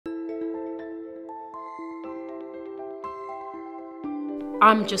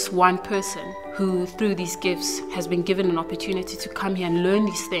I'm just one person who, through these gifts, has been given an opportunity to come here and learn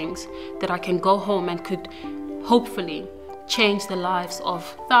these things that I can go home and could hopefully change the lives of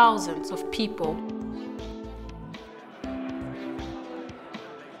thousands of people.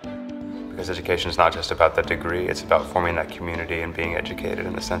 Because education is not just about the degree, it's about forming that community and being educated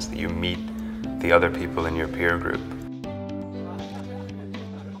in the sense that you meet the other people in your peer group.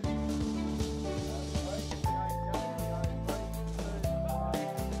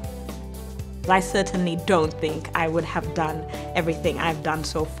 I certainly don't think I would have done everything I've done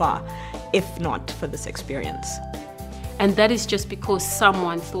so far if not for this experience. And that is just because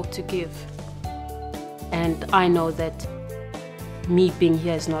someone thought to give. And I know that me being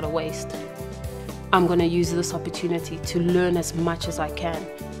here is not a waste. I'm going to use this opportunity to learn as much as I can.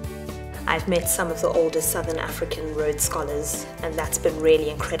 I've met some of the oldest Southern African Rhodes Scholars, and that's been really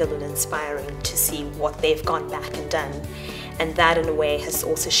incredible and inspiring to see what they've gone back and done. And that, in a way, has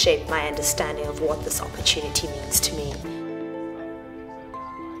also shaped my understanding of what this opportunity means to me.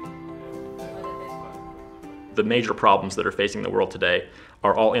 The major problems that are facing the world today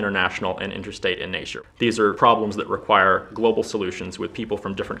are all international and interstate in nature. These are problems that require global solutions with people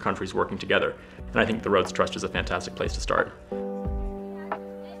from different countries working together. And I think the Rhodes Trust is a fantastic place to start.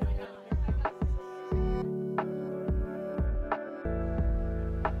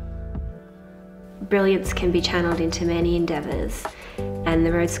 Brilliance can be channeled into many endeavours, and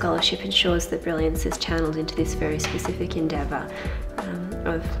the Rhodes Scholarship ensures that brilliance is channeled into this very specific endeavour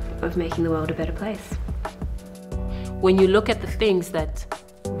of making the world a better place. When you look at the things that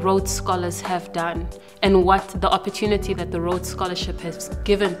Rhodes Scholars have done and what the opportunity that the Rhodes Scholarship has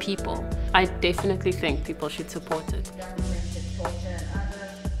given people, I definitely think people should support it.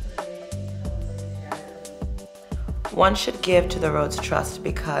 One should give to the Rhodes Trust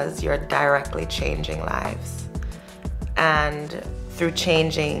because you're directly changing lives. And through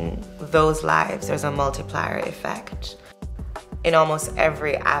changing those lives, there's a multiplier effect in almost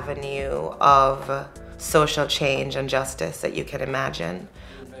every avenue of social change and justice that you can imagine.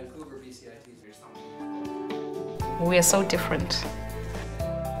 We are so different,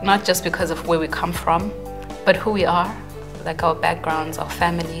 not just because of where we come from, but who we are. Like our backgrounds, our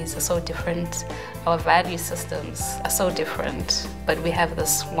families are so different, our value systems are so different, but we have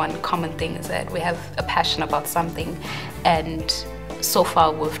this one common thing, is that we have a passion about something, and so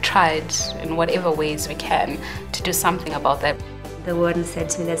far we've tried in whatever ways we can to do something about that. The warden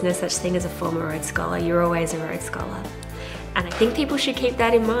said to me, there's no such thing as a former Rhodes Scholar, you're always a Rhodes Scholar. And I think people should keep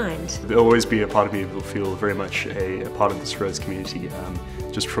that in mind. There'll always be a part of me that will feel very much a part of this Rhodes community,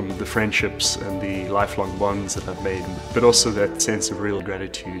 just from the friendships and the lifelong bonds that I've made, but also that sense of real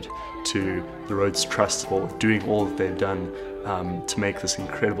gratitude to the Rhodes Trust for doing all that they've done to make this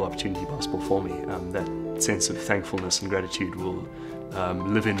incredible opportunity possible for me. That sense of thankfulness and gratitude will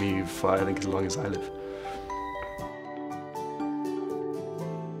live in me for, I think, as long as I live.